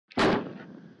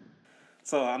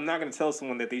So I'm not gonna tell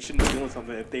someone that they shouldn't be doing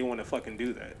something if they want to fucking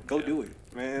do that. Go do it,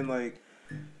 man. Like,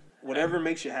 whatever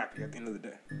makes you happy at the end of the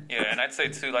day. Yeah, and I'd say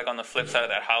too, like on the flip side of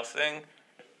that house thing,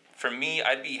 for me,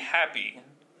 I'd be happy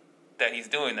that he's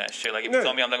doing that shit. Like, if he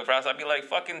told me I'm looking for a house, I'd be like,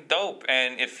 fucking dope.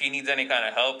 And if he needs any kind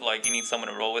of help, like you need someone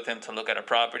to roll with him to look at a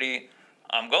property,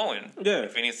 I'm going. Yeah.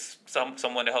 If he needs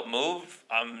someone to help move,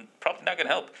 I'm probably not gonna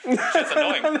help. It's just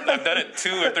annoying. I've done it 2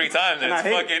 or 3 times, and it's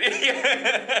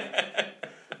fucking.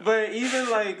 But even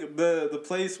like the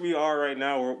place we are right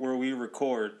now, where we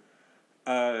record,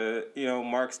 you know,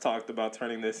 Mark's talked about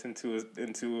turning this into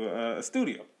a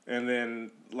studio, and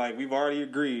then like we've already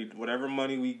agreed, whatever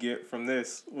money we get from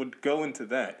this would go into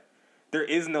that. There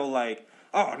is no like,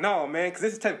 oh no, man, because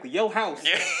this is technically your house,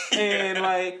 and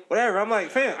like whatever. I'm like,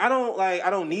 fam, I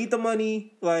don't need the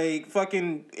money. Like,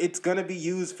 fucking, it's gonna be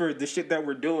used for the shit that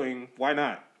we're doing. Why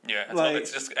not? Yeah, like,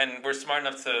 it's just, and we're smart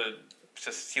enough to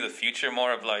just see the future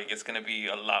more of like it's gonna be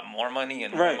a lot more money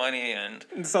and more money,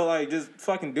 and so like just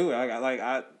fucking do it.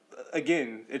 I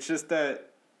again, it's just that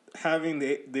having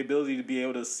the ability to be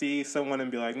able to see someone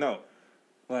and be like, no,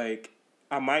 like,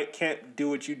 I can't do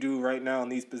what you do right now in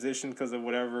these positions because of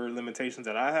whatever limitations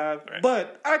that I have,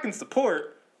 but I can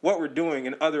support what we're doing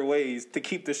in other ways to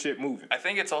keep the shit moving. I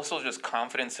think it's also just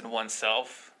confidence in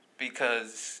oneself,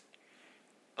 because,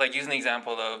 like, using the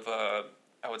example of,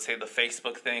 I would say the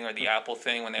Facebook thing or the Apple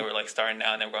thing when they were like starting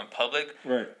out and they were going public.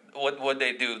 Right. What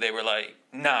they do? They were like,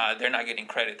 nah, they're not getting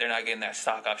credit. They're not getting that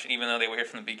stock option, even though they were here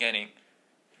from the beginning.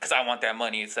 Because I want that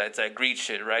money. It's that greed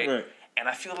shit, right? And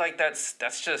I feel like that's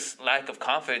just lack of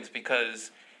confidence,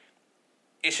 because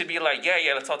it should be like, yeah,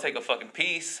 let's all take a fucking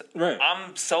piece. Right.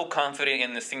 I'm so confident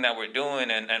in this thing that we're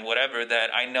doing and whatever that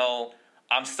I know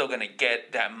I'm still going to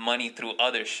get that money through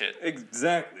other shit.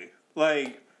 Exactly.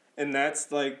 Like, and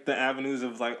that's like the avenues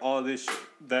of like all this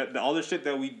all the shit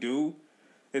that we do.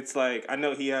 It's like, I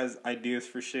know he has ideas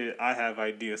for shit. I have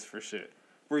ideas for shit.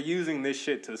 We're using this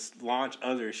shit to launch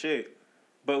other shit.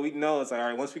 But we know it's like, all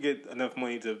right, once we get enough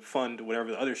money to fund whatever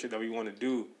the other shit that we want to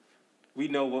do, we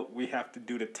know what we have to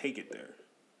do to take it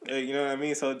there. You know what I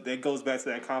mean? So it goes back to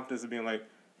that confidence of being like,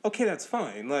 okay, that's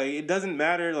fine. Like, it doesn't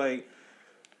matter. Like,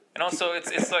 and also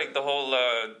it's like the whole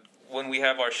when we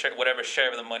have our share, whatever share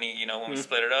of the money, you know, when we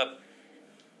split it up,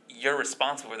 you're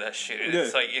responsible for that shit.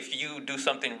 It's like, if you do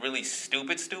something really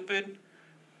stupid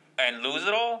and lose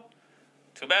it all,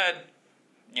 too bad.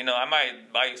 You know, I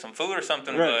might buy you some food or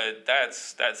something, but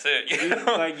that's it. You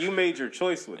know? Like, you made your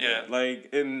choice with it. Like,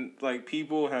 and like,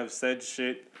 people have said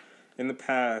shit in the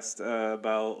past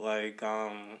about like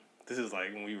this is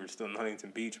like when we were still in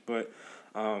Huntington Beach, but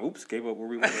oops, gave up where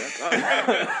we were at.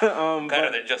 Got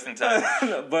out there just in time.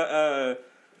 But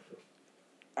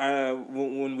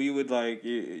when we would like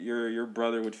your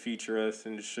brother would feature us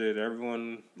and shit,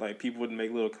 everyone, like, people would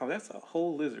make little comments. That's a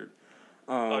whole lizard.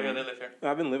 Oh yeah, they live here.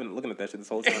 I've been looking at that shit this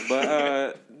whole time.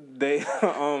 But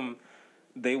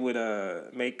they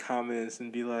would make comments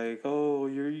and be like, "Oh,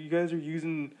 you guys are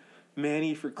using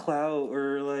Manny for clout,"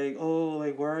 or like, "Oh,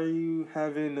 like, why are you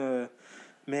having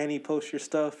Manny post your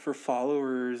stuff for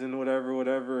followers and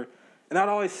whatever." And I'd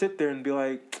always sit there and be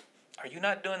like, are you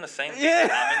not doing the same thing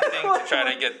to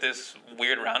try to get this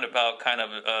weird roundabout kind of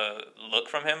look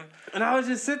from him? And I would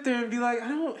just sit there and be like, I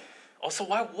don't. Also,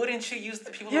 why wouldn't you use the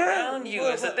people around you?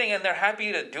 It's the thing, and they're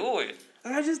happy to do it.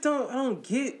 I just don't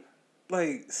get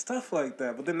like stuff like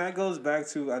that. But then that goes back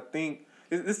to, I think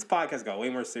this podcast got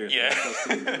way more serious.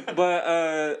 Yeah.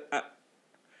 But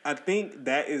I think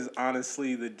that is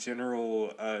honestly the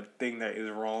general thing that is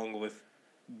wrong with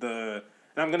and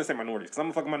I'm gonna say minorities, because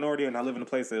I'm a fucking minority and I live in a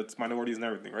place that's minorities and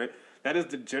everything, right? That is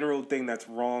the general thing that's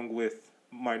wrong with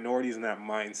minorities and that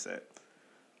mindset.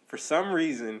 For some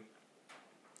reason,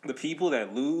 the people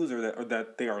that lose or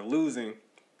that they are losing,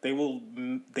 they will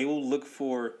look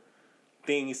for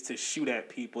things to shoot at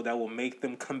people that will make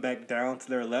them come back down to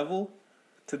their level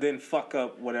to then fuck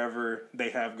up whatever they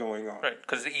have going on. Right,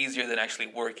 because it's easier than actually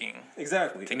working.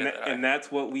 Exactly. And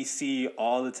that's what we see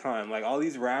all the time. Like, all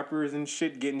these rappers and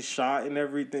shit getting shot and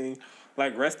everything.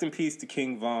 Like, rest in peace to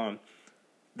King Von.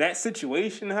 That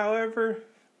situation, however,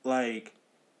 like,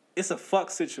 it's a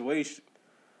fuck situation.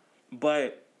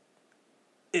 But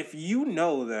if you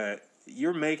know that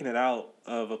you're making it out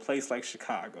of a place like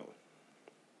Chicago,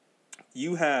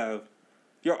 you're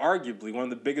arguably one of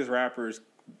the biggest rappers,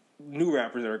 new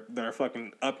rappers that are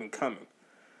fucking up and coming.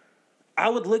 I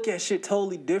would look at shit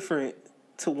totally different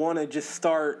to want to just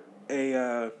start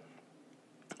a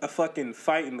fucking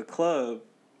fight in the club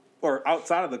or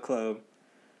outside of the club,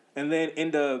 and then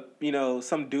end up, you know,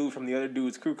 some dude from the other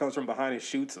dude's crew comes from behind and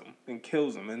shoots him and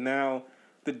kills him, and now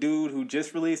the dude who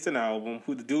just released an album,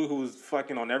 the dude who was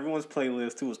fucking on everyone's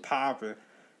playlist, who was popping,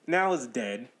 now is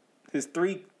dead. His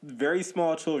 3 very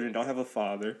small children don't have a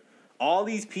father. All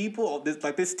these people,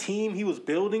 this team he was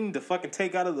building to fucking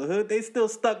take out of the hood, they still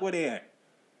stuck where they at.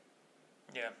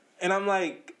 Yeah. And I'm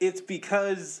like, it's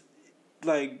because,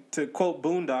 like, to quote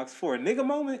Boondocks, for a nigga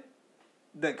moment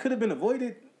that could have been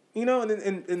avoided, you know?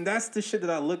 And that's the shit that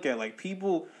I look at. Like,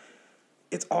 people,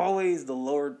 it's always the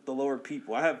lower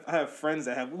people. I have friends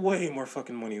that have way more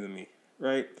fucking money than me,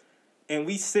 right? And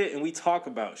we sit and we talk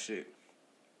about shit.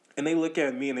 And they look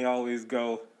at me and they always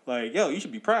go, like, yo, you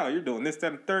should be proud. You're doing this,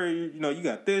 that, and third. You know, you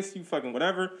got this, you fucking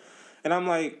whatever. And I'm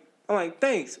like,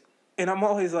 thanks. And I'm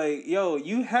always like, yo,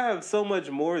 you have so much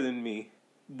more than me.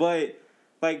 But,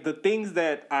 like, the things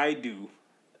that I do,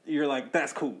 you're like,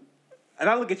 that's cool. And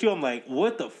I look at you, I'm like,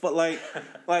 what the fuck?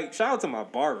 Like, shout out to my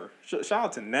barber. Shout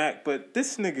out to Knack. But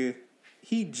this nigga,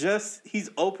 he's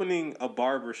opening a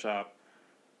barber shop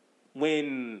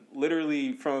when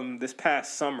literally from this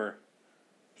past summer,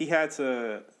 he had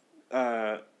to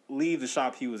leave the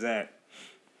shop he was at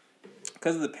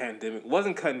because of the pandemic.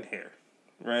 Wasn't cutting hair,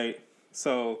 right?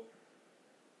 So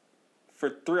for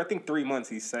 3 months,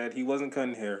 he said he wasn't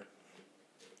cutting hair.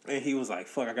 And he was like,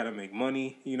 fuck, I gotta make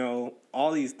money, you know,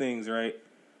 all these things, right?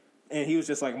 And he was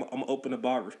just like, I'm gonna open a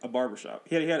barber shop.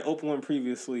 He had opened one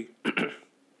previously.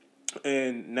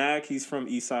 And Nag, he's from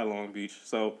Eastside Long Beach.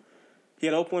 So he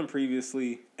had opened one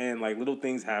previously, and like little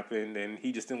things happened, and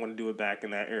he just didn't want to do it back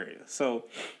in that area. So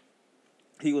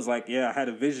he was like, yeah, I had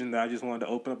a vision that I just wanted to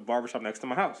open up a barbershop next to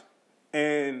my house.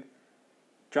 And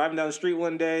driving down the street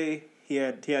one day, he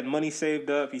had money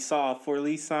saved up. He saw a for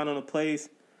lease sign on a place.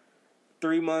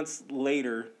 3 months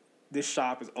later, this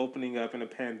shop is opening up in a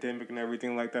pandemic and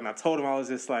everything like that. And I told him, I was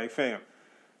just like, fam,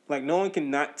 like, no one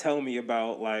can not tell me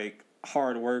about, like,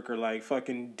 hard work or, like,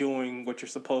 fucking doing what you're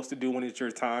supposed to do when it's your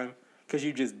time. Because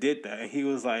you just did that. And he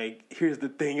was like, here's the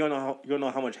thing. You don't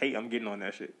know how much hate I'm getting on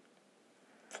that shit.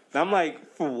 And I'm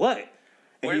like, for what?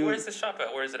 Where's the shop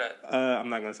at? Where is it at? I'm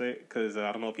not going to say it because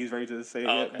I don't know if he's ready to say it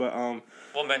yet. Okay. But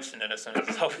we'll mention it as soon as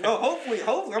it's over. No, hopefully. I'm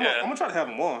going to try to have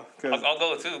him on. I'll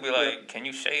go too. Be like, can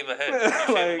you shave a head? Can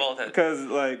you shave a bald head? Because,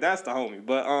 like, that's the homie.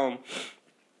 But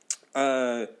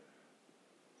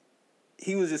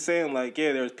he was just saying, like,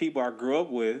 yeah, there's people I grew up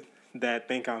with that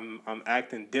think I'm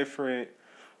acting different,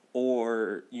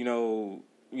 or, you know,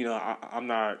 I'm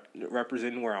not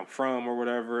representing where I'm from or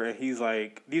whatever. And he's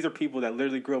like, these are people that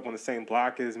literally grew up on the same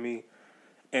block as me.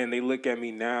 And they look at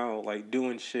me now, like,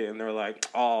 doing shit. And they're like,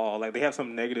 oh, like, they have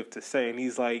something negative to say. And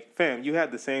he's like, fam, you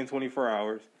had the same 24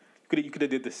 hours. You could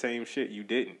have did the same shit. You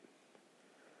didn't.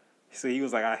 So he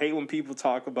was like, I hate when people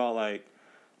talk about, like,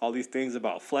 all these things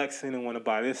about flexing and want to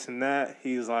buy this and that.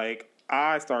 He's like,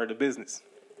 I started a business.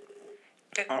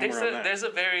 There's a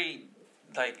very...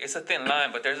 like, it's a thin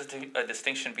line, but there's a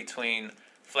distinction between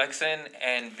flexing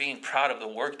and being proud of the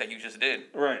work that you just did.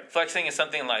 Right. Flexing is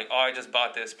something like, oh, I just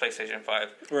bought this PlayStation 5.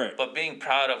 Right. But being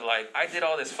proud of, like, I did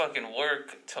all this fucking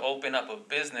work to open up a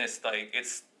business, like,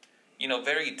 it's, you know,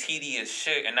 very tedious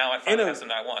shit, and now I finally have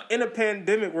something I want. In a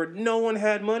pandemic where no one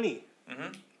had money.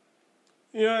 Mm-hmm.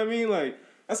 You know what I mean? Like,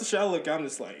 that's the shit I look at. I'm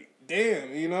just like,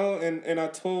 damn, you know? And I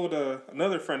told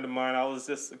another friend of mine, I was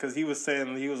just, because he was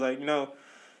saying, he was like, you know,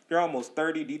 you're almost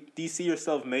 30. Do you see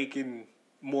yourself making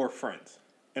more friends?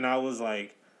 And I was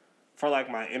like, for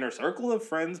like my inner circle of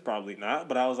friends, probably not.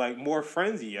 But I was like, more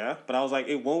friends, yeah. But I was like,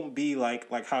 it won't be like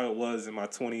how it was in my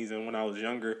 20s and when I was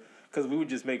younger. Because we would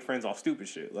just make friends off stupid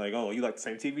shit. Like, oh, you like the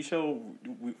same TV show?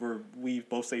 We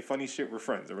both say funny shit. We're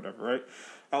friends or whatever, right?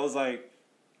 I was like,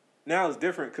 now it's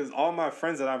different because all my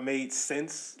friends that I've made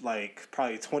since like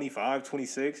probably 25,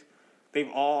 26, they've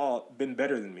all been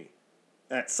better than me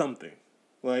at something.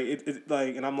 Like,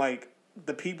 and I'm like,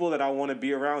 the people that I want to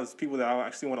be around is people that I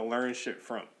actually want to learn shit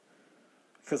from.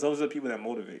 Because those are the people that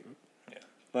motivate me. Yeah.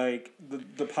 Like,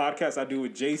 the podcast I do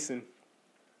with Jason,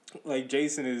 like,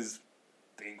 Jason is,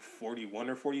 I think,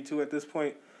 41 or 42 at this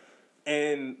point.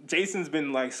 And Jason's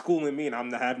been, like, schooling me, and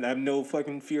I have no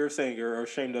fucking fear of saying it or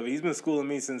ashamed of it. He's been schooling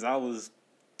me since I was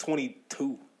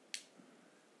 22.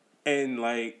 And,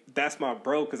 like, that's my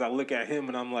bro, because I look at him,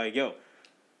 and I'm like, yo,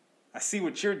 I see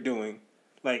what you're doing.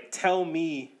 Like, tell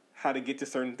me how to get to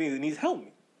certain things. It needs help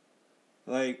me.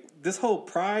 Like, this whole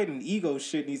pride and ego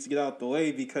shit needs to get out the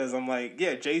way because I'm like,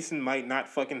 yeah, Jason might not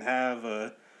fucking have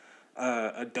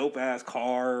a dope-ass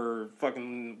car or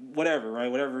fucking whatever,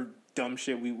 right? Whatever dumb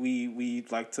shit we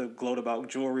like to gloat about,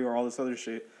 jewelry or all this other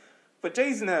shit. But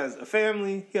Jason has a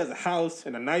family. He has a house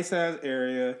in a nice-ass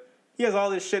area. He has all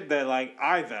this shit that, like,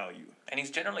 I value. And he's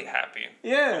generally happy.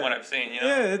 Yeah. From what I've seen, you know?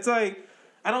 Yeah, it's like,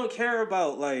 I don't care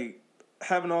about, like,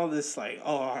 having all this like,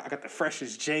 oh, I got the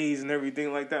freshest J's and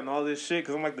everything like that and all this shit.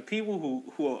 Because I'm like, the people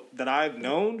who that I've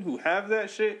known who have that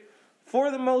shit,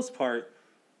 for the most part,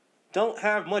 don't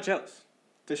have much else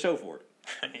to show for it.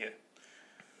 Yeah.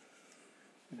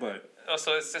 But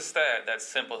also, it's just that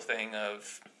simple thing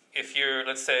of, if you're,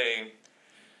 let's say,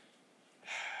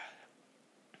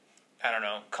 I don't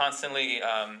know, constantly,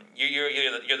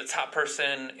 you're the top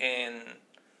person in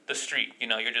the street. You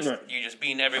know, you're just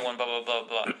beating everyone. Blah blah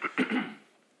blah blah.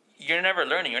 You're never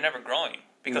learning. You're never growing.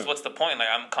 Because what's the point? Like,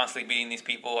 I'm constantly beating these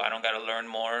people. I don't got to learn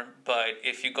more. But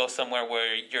if you go somewhere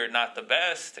where you're not the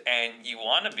best and you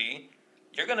want to be,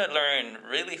 you're gonna learn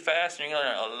really fast, and you're gonna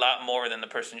learn a lot more than the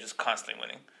person just constantly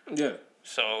winning. Yeah.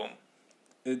 So,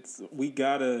 we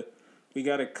gotta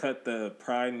cut the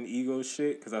pride and ego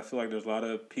shit, because I feel like there's a lot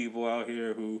of people out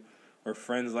here who are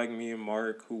friends like me and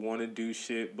Mark who want to do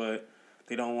shit, but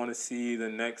they don't want to see the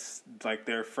next, like,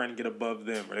 their friend get above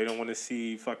them, or they don't want to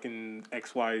see fucking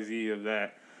XYZ of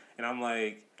that. And I'm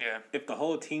like, yeah, if the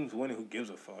whole team's winning, who gives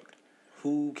a fuck?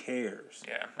 Who cares?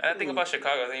 Yeah, and I think about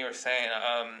Chicago, I think you were saying,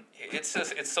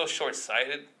 it's so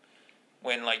short-sighted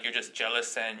when, like, you're just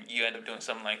jealous and you end up doing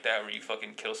something like that where you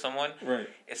fucking kill someone. Right.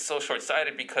 It's so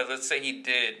short-sighted because, let's say he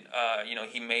did,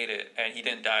 he made it and he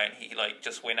didn't die and he, like,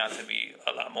 just went out to be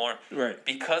a lot more. Right.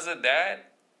 Because of that,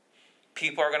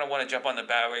 people are going to want to jump on the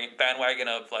bandwagon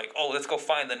of, like, oh, let's go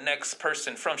find the next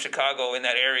person from Chicago in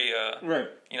that area. Right.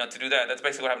 You know, to do that. That's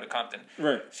basically what happened to Compton.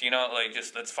 Right. So, you know, like,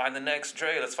 just let's find the next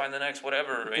Dre, let's find the next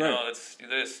whatever, you know, let's do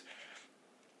this.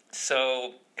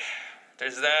 So,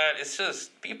 there's that. It's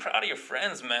just, be proud of your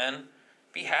friends, man.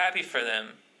 Be happy for them.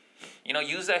 You know,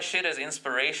 use that shit as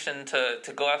inspiration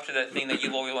to go after that thing that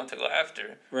you always want to go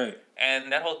after. Right.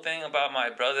 And that whole thing about my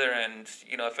brother, and,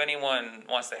 you know, if anyone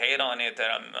wants to hate on it,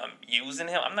 that I'm using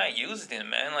him, I'm not using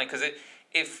him, man. Like, because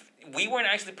if we weren't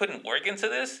actually putting work into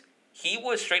this, he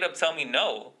would straight up tell me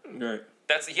no. Right.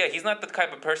 He's not the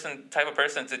type of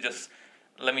person to just,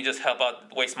 let me just help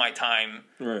out, waste my time.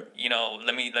 Right. You know,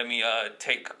 let me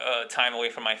take time away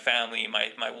from my family,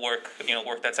 my work, you know,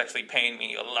 work that's actually paying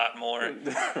me a lot more.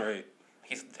 Right.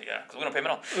 Because we don't pay him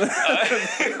at all. What?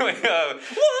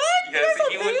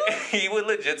 Yes, he would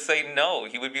legit say no.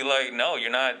 He would be like, no, you're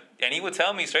not, and he would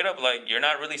tell me straight up, like, you're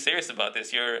not really serious about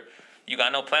this. You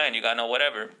got no plan. You got no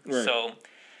whatever. Right. So,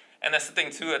 and that's the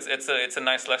thing too. It's a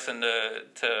nice lesson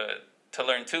to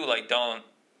learn too. Like, don't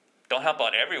help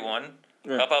out everyone.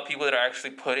 Right. Help out people that are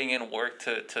actually putting in work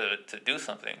to do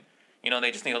something. You know,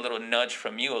 they just need a little nudge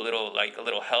from you, a little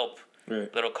help, right.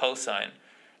 A little cosign.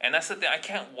 And that's the thing. I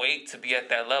can't wait to be at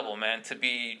that level, man. To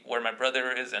be where my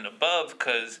brother is and above,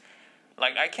 because,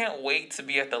 like, I can't wait to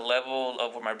be at the level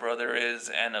of where my brother is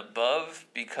and above,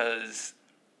 because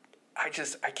I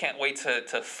can't wait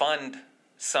to fund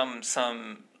some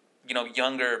you know,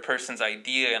 younger person's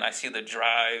idea, and I see the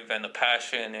drive and the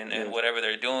passion and whatever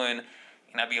they're doing,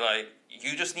 and I'd be like,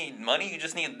 you just need money? You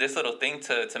just need this little thing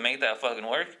to make that fucking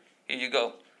work? Here you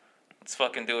go. Let's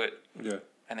fucking do it. Yeah.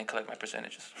 And then collect my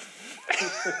percentages.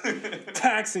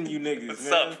 Taxing you niggas, what's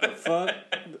man. Up? The fuck?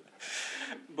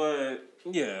 But,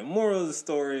 yeah, moral of the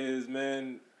story is,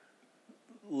 man,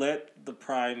 let the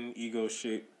pride and ego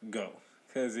shit go.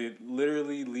 Because it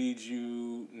literally leads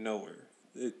you nowhere.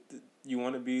 You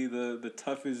want to be the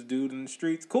toughest dude in the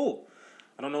streets? Cool.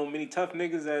 I don't know many tough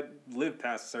niggas that live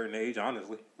past a certain age,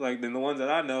 honestly. Like, then the ones that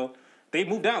I know, they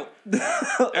moved out there's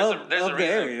a reason.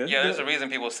 Area. Yeah, there's a reason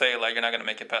people say, like, you're not going to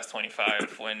make it past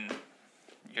 25 when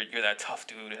you're that tough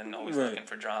dude and always looking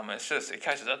for drama. It's just, it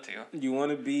catches up to you. You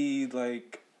want to be,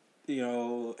 like, you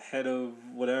know, head of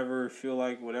whatever, feel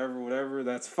like whatever,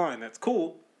 that's fine. That's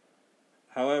cool.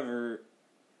 However,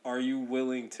 are you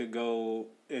willing to go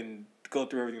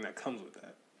through everything that comes with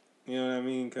that? You know what I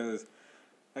mean? Because,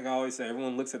 like I always say,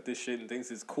 everyone looks at this shit and thinks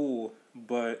it's cool,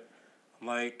 but,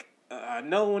 like, I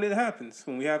know when it happens,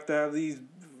 when we have to have these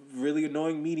really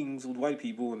annoying meetings with white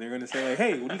people, and they're going to say, like,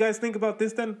 hey, what do you guys think about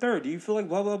this, that, and third? Do you feel like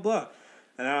blah, blah, blah?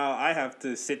 And now I have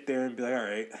to sit there and be like, all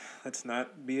right, let's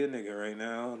not be a nigga right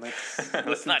now.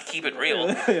 Let's not keep it real.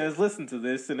 Yeah, let's listen to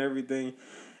this and everything.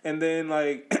 And then,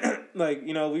 like,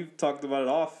 you know, we've talked about it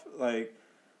off, like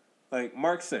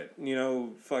Mark said, you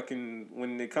know, fucking,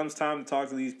 when it comes time to talk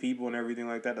to these people and everything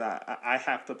like that, I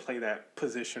have to play that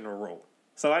position or role.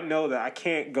 So I know that I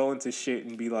can't go into shit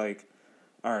and be like,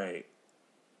 all right,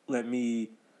 let me,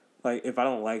 like, if I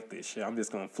don't like this shit, I'm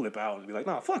just going to flip out and be like,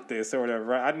 no, fuck this or whatever,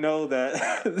 right? I know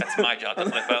that. That's my job to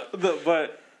flip out.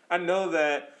 But I know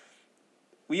that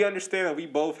we understand that we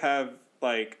both have,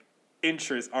 like,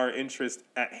 our interest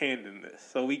at hand in this.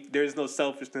 So there's no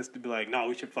selfishness to be like, no,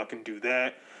 we should fucking do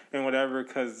that and whatever,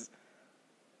 because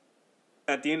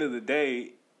at the end of the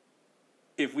day,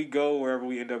 if we go wherever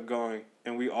we end up going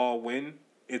and we all win,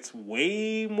 it's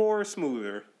way more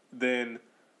smoother than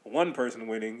one person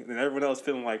winning and everyone else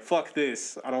feeling like, fuck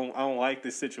this, I don't like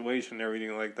this situation and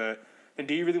everything like that. And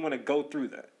do you really want to go through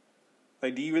that?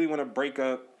 Like, do you really want to break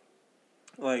up,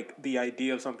 like, the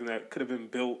idea of something that could have been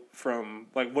built from,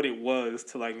 like, what it was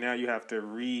to, like, now you have to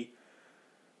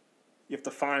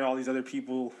find all these other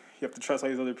people, you have to trust all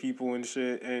these other people and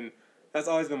shit, and that's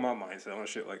always been my mindset on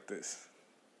shit like this.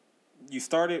 You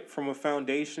start it from a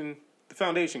foundation, the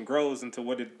foundation grows into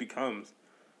what it becomes,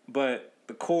 but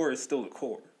the core is still the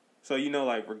core. So, you know,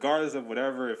 like, regardless of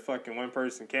whatever, if fucking one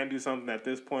person can do something at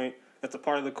this point, that's a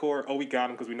part of the core, we got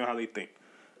them because we know how they think.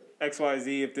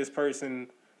 XYZ, if this person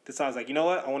decides, like, you know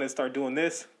what, I want to start doing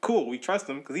this, cool, we trust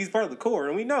him because he's part of the core,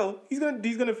 and we know he's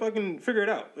gonna fucking figure it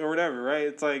out, or whatever, right?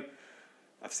 It's like,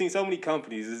 I've seen so many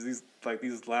companies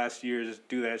these last years just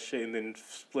do that shit and then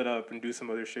split up and do some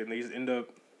other shit, and they just end up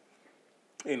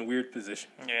in a weird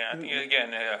position. Yeah, I think,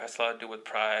 again, it has a lot to do with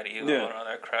pride, ego, and all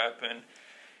that crap, and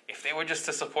if they were just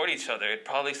to support each other, it'd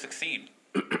probably succeed.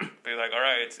 Be like, all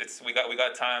right, we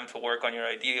got time to work on your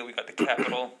idea. We got the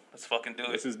capital. Let's fucking do it.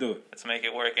 Let's just do it. Let's make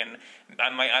it work. And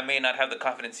I may not have the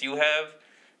confidence you have,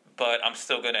 but I'm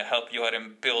still gonna help you out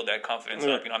and build that confidence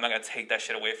up. You know, I'm not gonna take that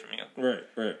shit away from you.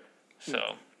 Right.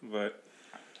 So, but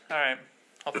all right.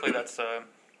 Hopefully that's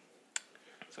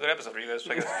it's a good episode for you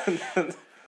guys.